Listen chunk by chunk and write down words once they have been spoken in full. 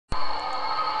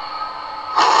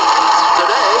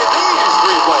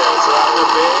chance are after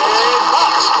big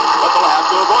bucks, but they'll have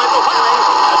to avoid the whammy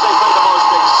as they play the most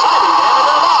exciting game of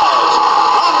their lives.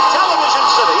 From Television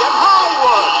City in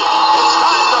Hollywood, it's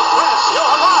time to press your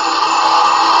luck.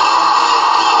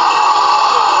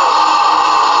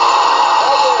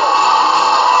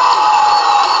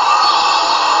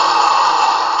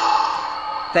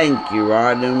 Thank you,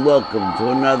 Rod, and welcome to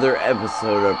another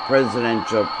episode of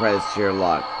Presidential Press Your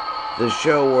Luck, the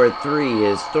show where three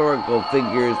historical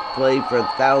figures play for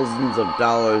thousands of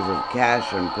dollars of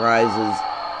cash and prizes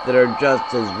that are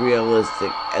just as realistic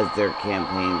as their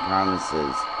campaign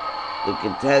promises. The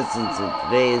contestants in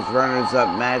today's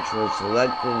runners-up match were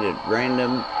selected at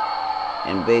random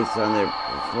and based on their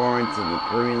performance in the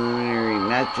preliminary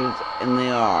matches, and they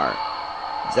are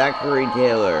Zachary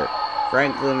Taylor,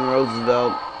 Franklin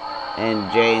Roosevelt,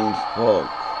 and James Polk.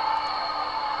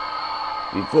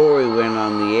 Before we went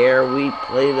on the air, we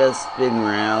played a spin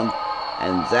round,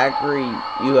 and Zachary,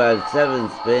 you have 7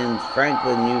 spins,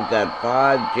 Franklin, you've got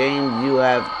 5, James, you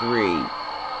have 3,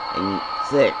 and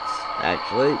 6,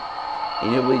 actually,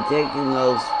 and you'll be taking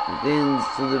those spins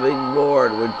to the big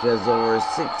board, which has over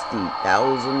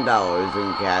 $60,000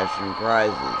 in cash and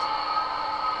prizes.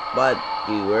 But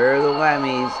beware the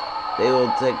whammies. They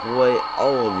will take away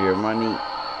all of your money,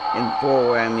 and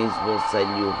 4 whammies will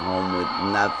send you home with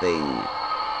nothing.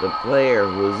 The player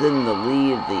who is in the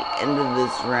lead at the end of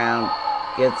this round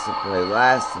gets to play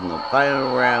last in the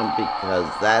final round because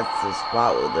that's the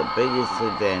spot with the biggest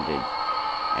advantage.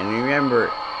 And remember,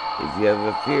 if you have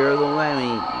a fear of the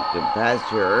whammy, you can pass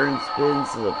your earned spins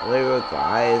to the player with the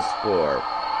highest score.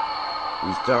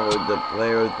 We start with the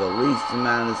player with the least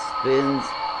amount of spins.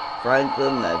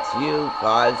 Franklin, that's you.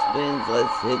 5 spins.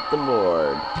 Let's hit the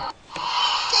board. Go!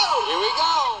 Here we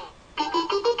go!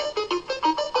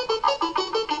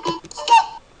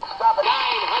 Stop at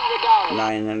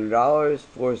 $900. $900.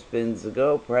 4 spins to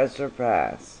go. Press or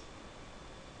pass?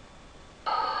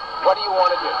 What do you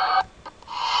want to do?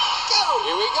 Go!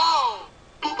 Here we go!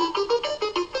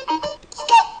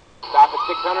 Stop at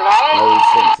 $600. No,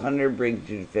 600 brings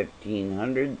you to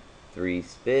 1,500. 3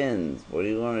 spins. What do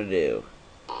you want to do?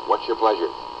 What's your pleasure?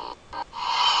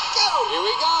 Go! Here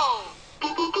we go!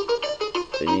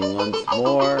 Spinning once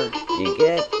more. You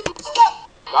get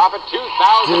Stop at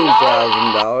 $2,000.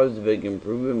 $2,000. A big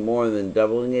improvement, more than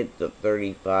doubling it to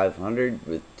 3,500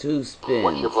 with 2 spins.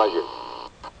 What's your pleasure?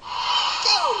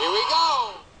 Go! Here we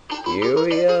go! Here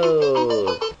we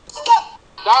go.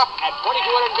 Stop at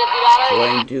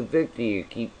 $2,250. $2,250. You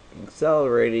keep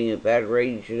accelerating at that rate.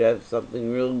 You should have something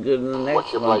real good in the next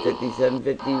What's your one. pleasure?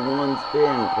 57.51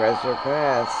 spin. Press or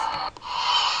pass?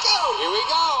 Go! Here we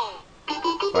go!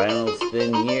 Final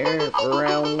spin here for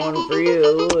round 1 for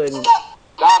you. And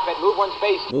Stop at move 1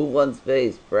 space. move 1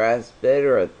 space. Brass bed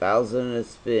or 1,000 a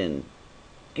spin.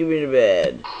 Give me the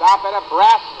bed. Stop at a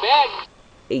brass bed.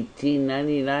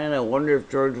 $18.99. I wonder if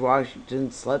George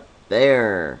Washington slept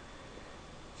there.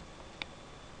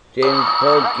 James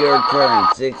Polk, your turn.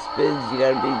 6 spins. You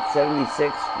gotta beat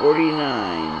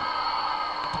 76.49.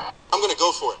 I'm gonna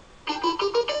go for it.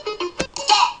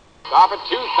 Stop at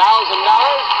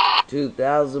 $2,000.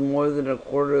 2,000, more than a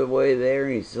quarter of the way there,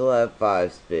 and you still have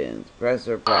 5 spins. Press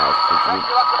or pass.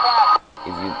 If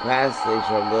you pass, they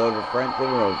shall go to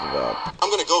Franklin Roosevelt. I'm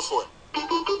gonna go for it.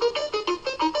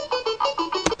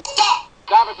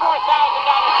 Stop at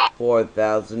 $4,000.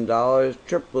 $4,000,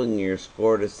 tripling your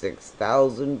score to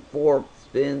 6,000. 4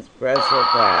 spins. Press or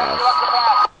pass?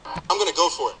 I'm gonna go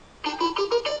for it.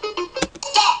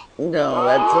 No,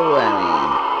 that's a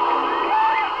whammy.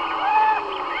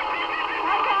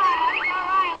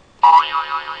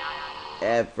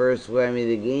 At first whammy of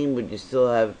the game, but you still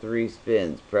have 3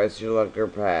 spins. Press your luck or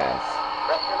pass?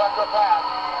 Press your luck or pass.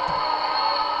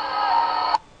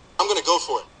 I'm gonna go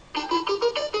for it.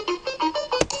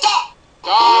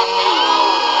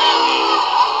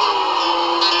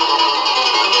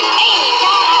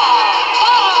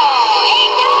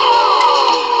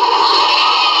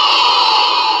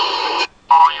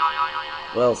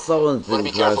 Well, someone's been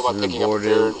crossing the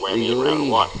border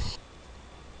legally.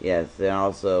 Yes, and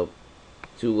also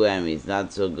 2 whammies.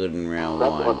 Not so good in round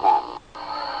 1.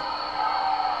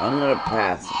 I'm gonna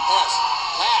pass.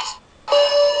 Pass.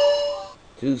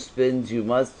 2 spins you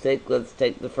must take. Let's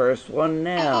take the first one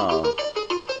now.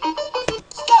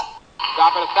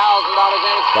 Stop at $1,000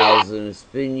 and a spin. 1,000 a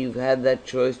spin. You've had that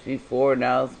choice before.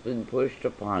 Now it's been pushed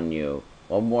upon you.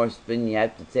 1 more spin you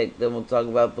have to take. Then we'll talk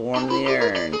about the one in the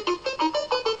urn.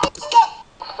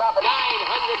 Stop at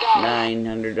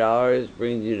 $900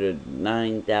 brings you to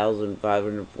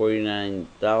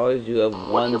 $9,549. You have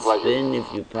 1 spin.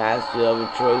 If you pass, you have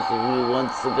a choice of who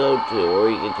wants to go to, or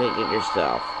you can take it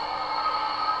yourself.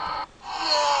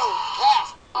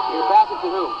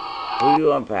 Who do you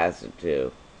want to pass it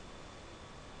to?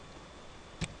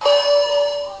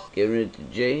 Giving it to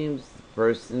James, the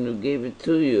person who gave it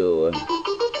to you.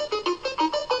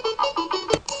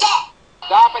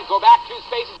 Stop and go back 2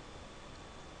 spaces.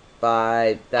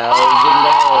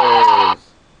 $5,000.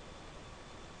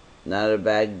 Not a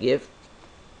bad gift.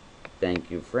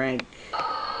 Thank you, Frank.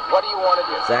 What do you want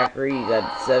to do? Zachary, you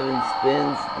got 7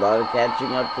 spins. A lot of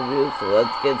catching up to do, so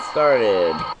let's get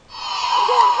started.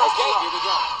 Okay, here we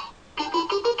go.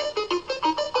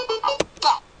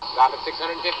 Stop at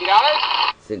 $650.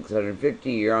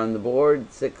 $650, you're on the board.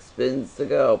 6 spins to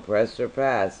go. Press or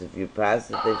pass. If you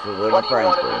pass it, they should go to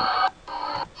Franklin. Okay,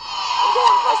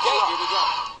 here we go.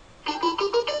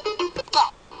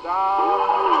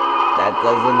 That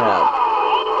doesn't help.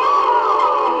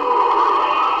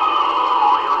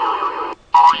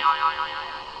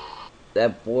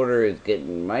 That border is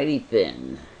getting mighty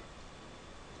thin.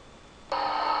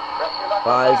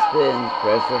 5 spins,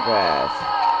 press or pass.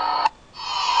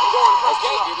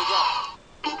 Okay, here we go.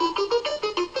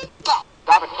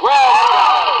 Stop at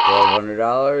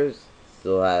 $1,200.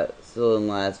 $1,200. Still in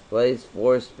last place.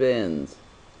 4 spins.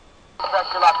 Press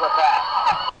your luck for a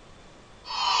pass.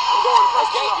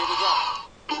 Okay, here we go.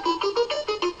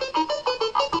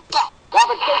 Stop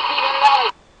at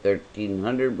 $1,300.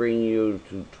 $1,300, bringing you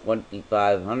to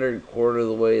 $2,500. Quarter of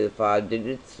the way to the 5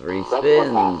 digits. 3 spins. Okay,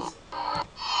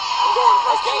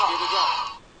 here we go.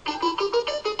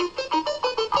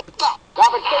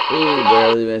 Stop at Ooh, $1,300.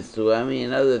 barely missed the whammy.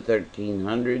 Another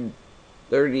 $1,300.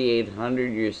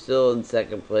 $3,800. You're still in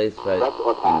second place by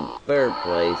third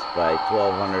place by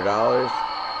 $1,200.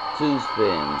 2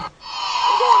 spins.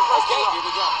 Okay, here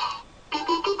we go.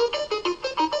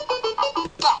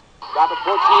 Stop at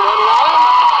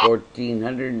 $1,400.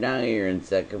 $1,400. Now you're in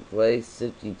second place.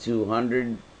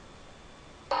 $5,200.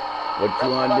 What you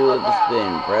want to do with the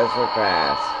spin? Press or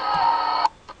pass?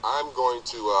 I'm going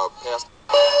to pass.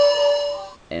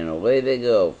 And away they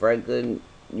go. Franklin,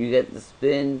 you get the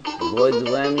spin. Avoid the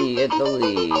whammy, you get the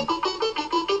lead.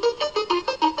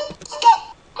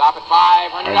 Stop at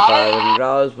 $500. And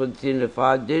 $500 puts you into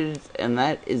 5 digits, and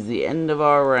that is the end of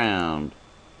our round.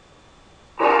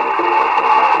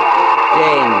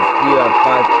 James, you have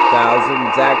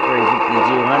 5,000. Zachary,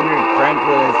 5,200.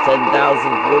 Franklin has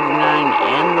 10,049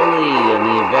 and the lead, and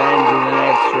the advantage in the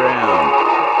next round.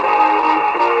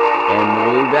 And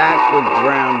we'll be back with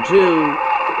round 2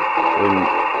 when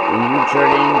you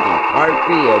turn into part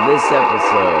B of this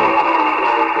episode.